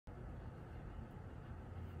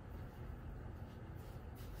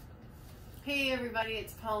Hey everybody,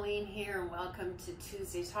 it's Pauline here and welcome to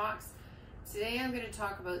Tuesday Talks. Today I'm going to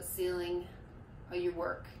talk about sealing your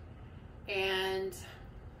work. And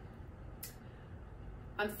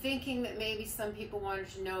I'm thinking that maybe some people wanted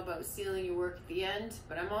to know about sealing your work at the end,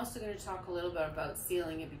 but I'm also going to talk a little bit about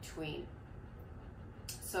sealing in between.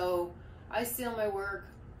 So I seal my work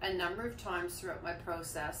a number of times throughout my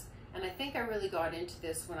process, and I think I really got into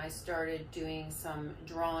this when I started doing some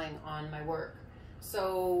drawing on my work.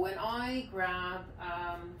 So when I grab,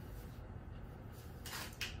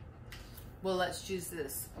 well, let's use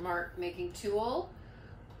this mark making tool.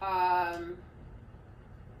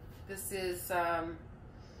 This is, I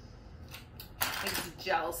think it's a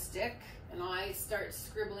gel stick, and I start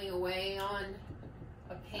scribbling away on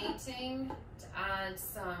a painting to add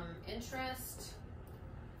some interest.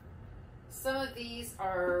 Some of these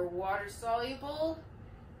are water soluble,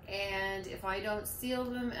 and if I don't seal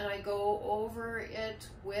them and I go over it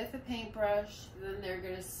with a paintbrush, then they're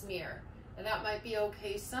going to smear. And that might be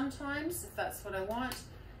okay sometimes if that's what I want.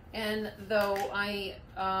 And though I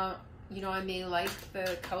may like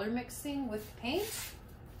the color mixing with paint,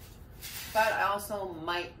 but I also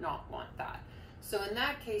might not want that. So in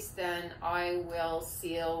that case, then I will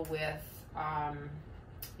seal with, I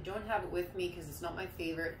don't have it with me because it's not my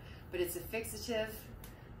favorite, but it's a fixative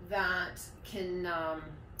that can,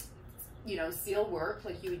 seal work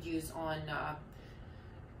like you would use on,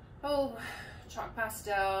 chalk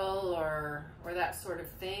pastel or that sort of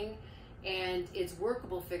thing. And it's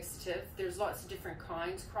workable fixative. There's lots of different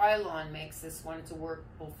kinds. Krylon makes this one. It's a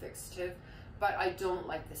workable fixative, but I don't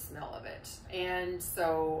like the smell of it. And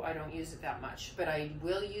so I don't use it that much, but I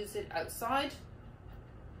will use it outside.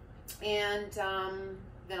 And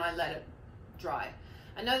then I let it dry.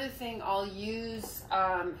 Another thing I'll use,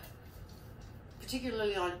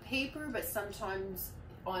 particularly on paper, but sometimes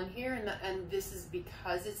on here, and this is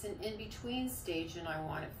because it's an in-between stage and I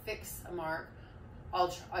want to fix a mark,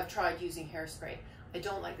 I've tried using hairspray. I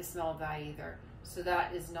don't like the smell of that either. So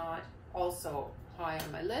that is not also high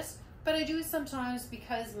on my list, but I do it sometimes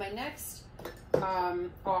because my next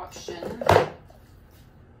option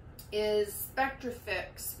is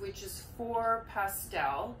Spectrafix, which is for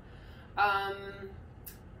pastel.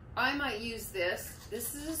 I might use this.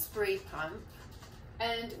 This is a spray pump.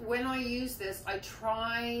 And when I use this, I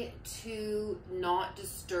try to not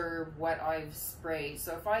disturb what I've sprayed.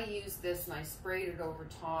 So if I use this and I sprayed it over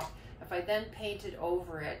top, if I then painted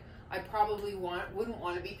over it, I probably wouldn't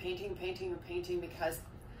want to be painting because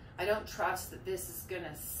I don't trust that this is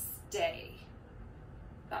gonna stay.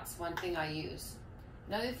 That's one thing I use.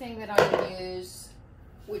 Another thing that I use,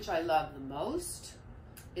 which I love the most,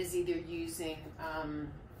 is either using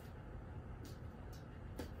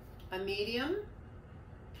a medium.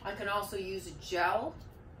 I can also use a gel.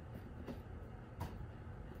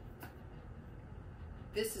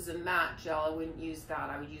 This is a matte gel. I wouldn't use that.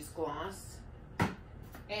 I would use gloss.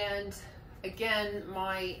 And again,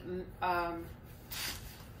 my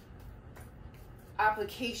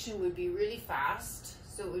application would be really fast,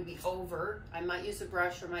 so it would be over. I might use a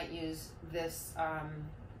brush or might use this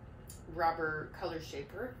rubber color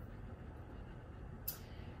shaper.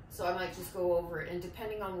 So I might just go over it, and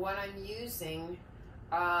depending on what I'm using,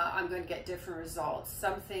 I'm going to get different results.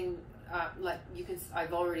 Something like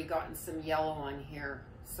I've already gotten some yellow on here.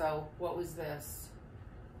 So what was this?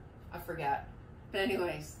 I forget. But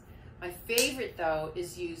anyways, my favorite though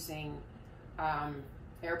is using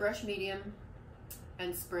airbrush medium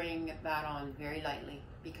and spraying that on very lightly,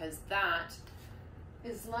 because that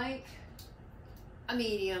is like a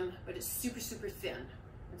medium, but it's super, super thin.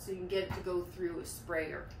 And so you can get it to go through a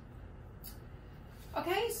sprayer.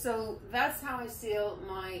 Okay, so that's how I seal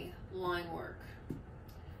my line work.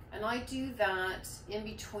 And I do that in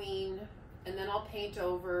between, and then I'll paint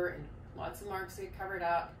over, and lots of marks get covered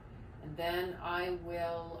up, and then I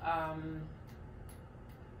will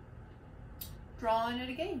draw on it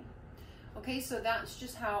again. Okay, so that's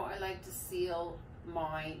just how I like to seal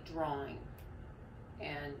my drawing.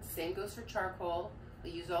 And same goes for charcoal. I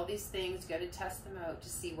use all these things, you got to test them out to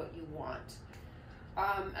see what you want.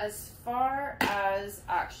 As far as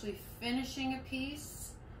actually finishing a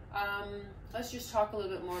piece, let's just talk a little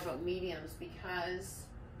bit more about mediums, because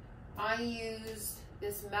I use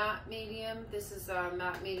this matte medium. This is a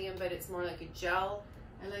matte medium, but it's more like a gel.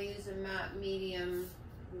 And I use a matte medium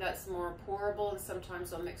that's more pourable, and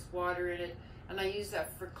sometimes I'll mix water in it. And I use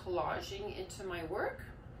that for collaging into my work.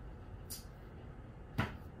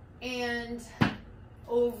 And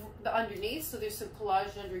over the underneath, so there's some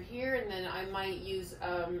collage under here, and then I might use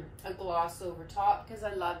a gloss over top, because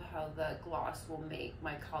I love how the gloss will make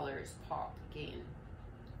my colors pop again.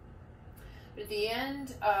 But at the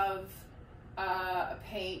end of a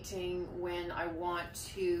painting when I want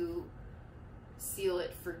to seal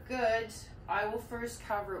it for good, I will first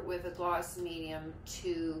cover it with a gloss medium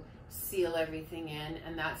to seal everything in,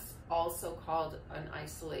 and that's also called an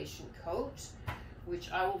isolation coat,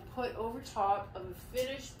 which I will put over top of a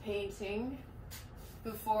finished painting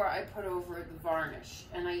before I put over the varnish.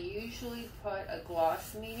 And I usually put a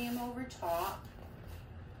gloss medium over top.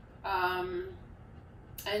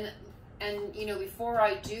 And you know, before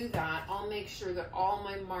I do that, I'll make sure that all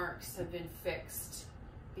my marks have been fixed,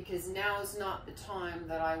 because now is not the time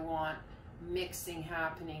that I want mixing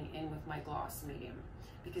happening in with my gloss medium,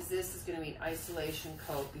 because this is going to be an isolation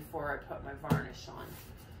coat before I put my varnish on.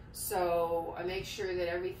 So I make sure that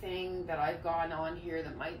everything that I've got on here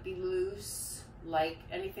that might be loose, like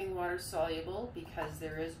anything water soluble, because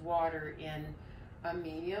there is water in a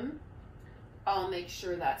medium, I'll make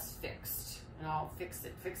sure that's fixed. And I'll fix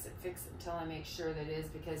it until I make sure that it is,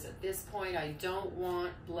 because at this point I don't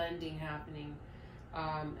want blending happening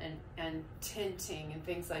and tinting and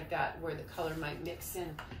things like that where the color might mix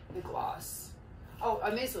in the gloss. Oh,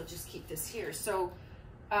 I may as well just keep this here. So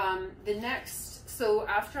so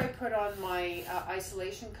after I put on my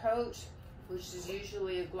isolation coat, which is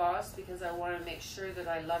usually a gloss because I want to make sure that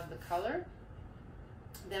I love the color,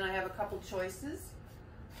 then I have a couple choices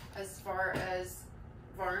as far as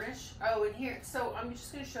varnish. Oh, and here, so I'm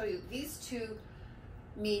just going to show you these two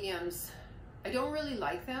mediums. I don't really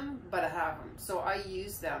like them, but I have them, so I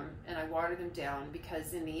use them and I water them down,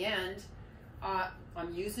 because in the end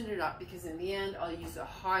I'm using it up, because in the end I'll use a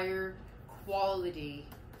higher quality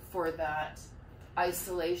for that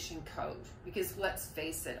isolation coat, because let's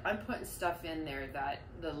face it, I'm putting stuff in there that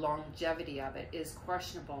the longevity of it is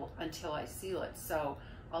questionable until I seal it. So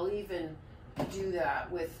I'll even do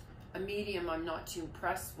that with a medium I'm not too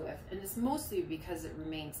impressed with, and it's mostly because it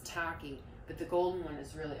remains tacky, but the golden one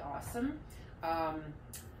is really awesome.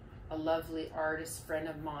 A lovely artist friend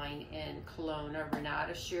of mine in Kelowna,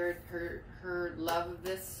 Renata, shared her love of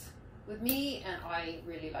this with me, and I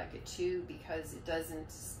really like it too, because it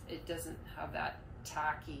doesn't have that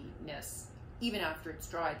tackiness even after it's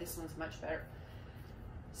dried. This one's much better.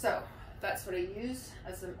 So that's what I use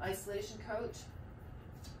as an isolation coat.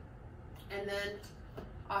 And then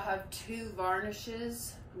I'll have two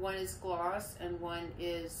varnishes. One is gloss and one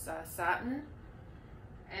is satin.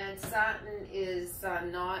 And satin is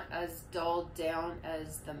not as dulled down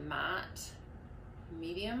as the matte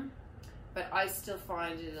medium, but I still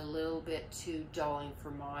find it a little bit too dulling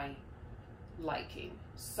for my liking.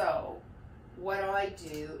 So what I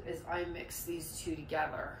do is I mix these two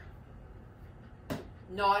together.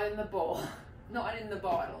 Not in the bowl, not in the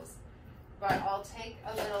bottles. But I'll take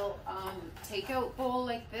a little takeout bowl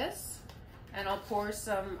like this, and I'll pour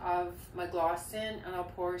some of my gloss in, and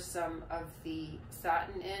I'll pour some of the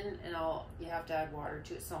satin in, and you have to add water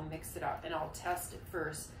to it, so I'll mix it up, and I'll test it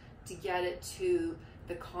first to get it to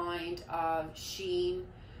the kind of sheen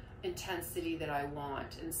intensity that I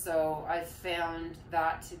want. And so I found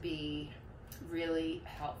that to be really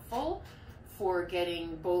helpful for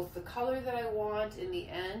getting both the color that I want in the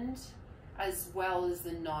end, as well as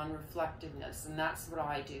the non-reflectiveness, and that's what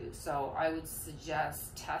I do. So I would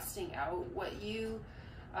suggest testing out what you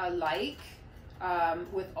like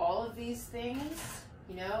with all of these things.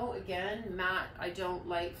 You know, again, matte I don't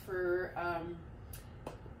like for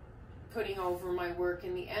putting over my work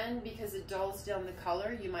in the end, because it dulls down the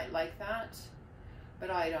color. You might like that, but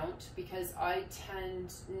I don't, because I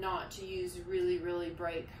tend not to use really, really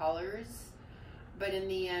bright colors. But in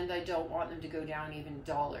the end, I don't want them to go down even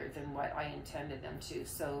duller than what I intended them to.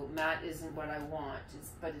 So matte isn't what I want,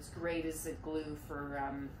 but it's great as a glue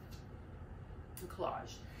for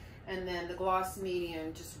collage. And then the gloss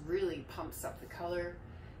medium just really pumps up the color,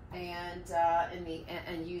 and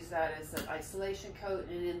use that as an isolation coat.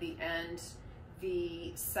 And in the end,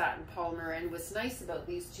 the satin polymer. And what's nice about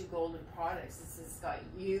these two golden products is it's got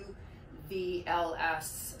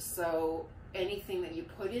UVLS. So anything that you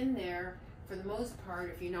put in there, for the most part,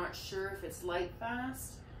 if you're not sure if it's light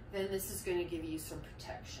fast, then this is going to give you some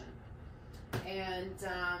protection. And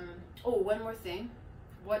oh, one more thing.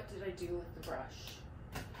 What did I do with the brush?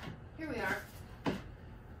 Here we are.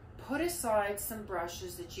 Put aside some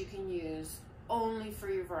brushes that you can use only for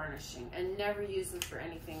your varnishing, and never use them for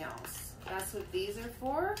anything else. That's what these are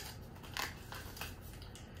for.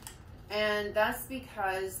 And that's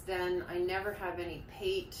because then I never have any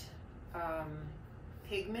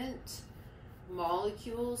pigment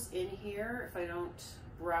molecules in here if I don't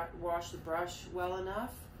wash the brush well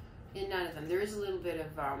enough. In none of them. There is a little bit of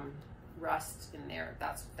rust in there.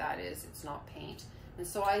 That's what that is. It's not paint. And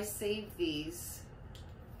so I save these,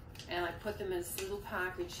 and I put them in this little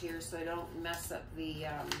package here so I don't mess up the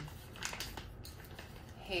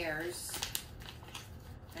hairs.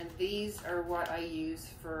 And these are what I use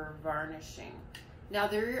for varnishing. Now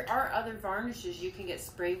there are other varnishes. You can get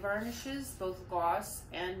spray varnishes, both gloss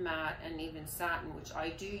and matte and even satin, which I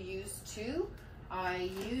do use too. I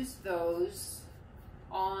use those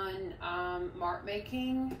on mark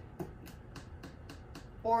making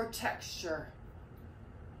or texture.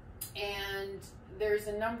 And there's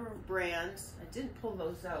a number of brands. I didn't pull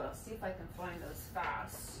those out. I'll see if I can find those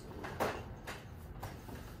fast.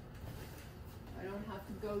 I don't have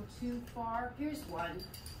to go too far. Here's one.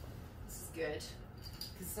 This is good.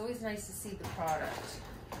 It's always nice to see the product.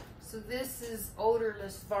 So this is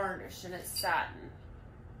odorless varnish and it's satin.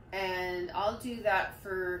 And I'll do that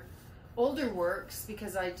for older works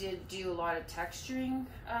because I did do a lot of texturing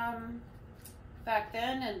back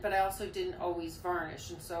then, but I also didn't always varnish.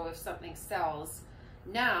 And so if something sells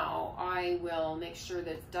now, I will make sure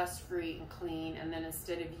that it's dust free and clean, and then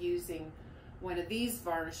instead of using one of these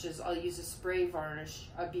varnishes, I'll use a spray varnish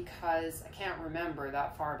because I can't remember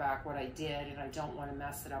that far back what I did and I don't want to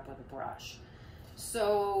mess it up with a brush.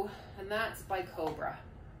 So, and that's by Cobra.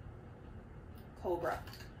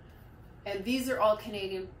 And these are all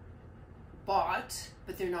Canadian bought,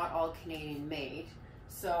 but they're not all Canadian made.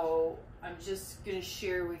 So I'm just going to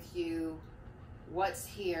share with you what's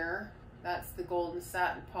here. That's the golden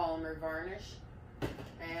satin polymer varnish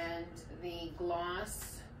and the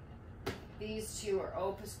gloss. These two are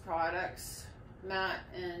Opus products, matte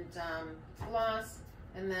and gloss.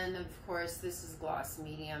 And then of course this is gloss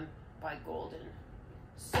medium by Golden.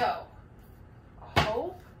 So I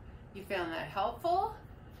hope you found that helpful.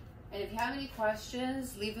 And if you have any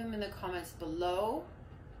questions, leave them in the comments below.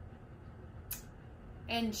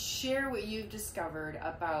 And share what you've discovered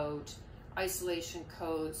about isolation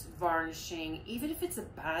coats, varnishing, even if it's a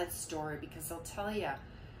bad story, because I'll tell you,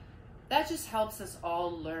 that just helps us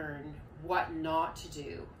all learn what not to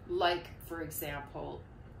do. Like, for example,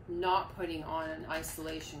 not putting on an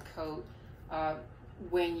isolation coat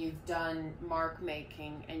when you've done mark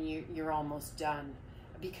making and you're almost done,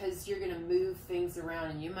 because you're going to move things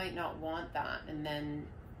around and you might not want that. And then,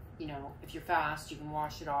 you know, if you're fast, you can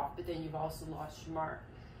wash it off, but then you've also lost your mark.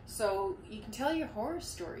 So you can tell your horror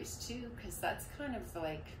stories too, because that's kind of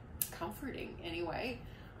like comforting anyway.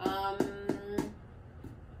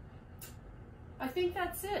 I think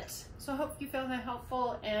that's it. So I hope you found that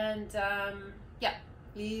helpful, and yeah,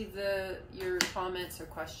 leave your comments or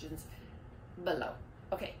questions below.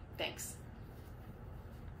 Okay, thanks.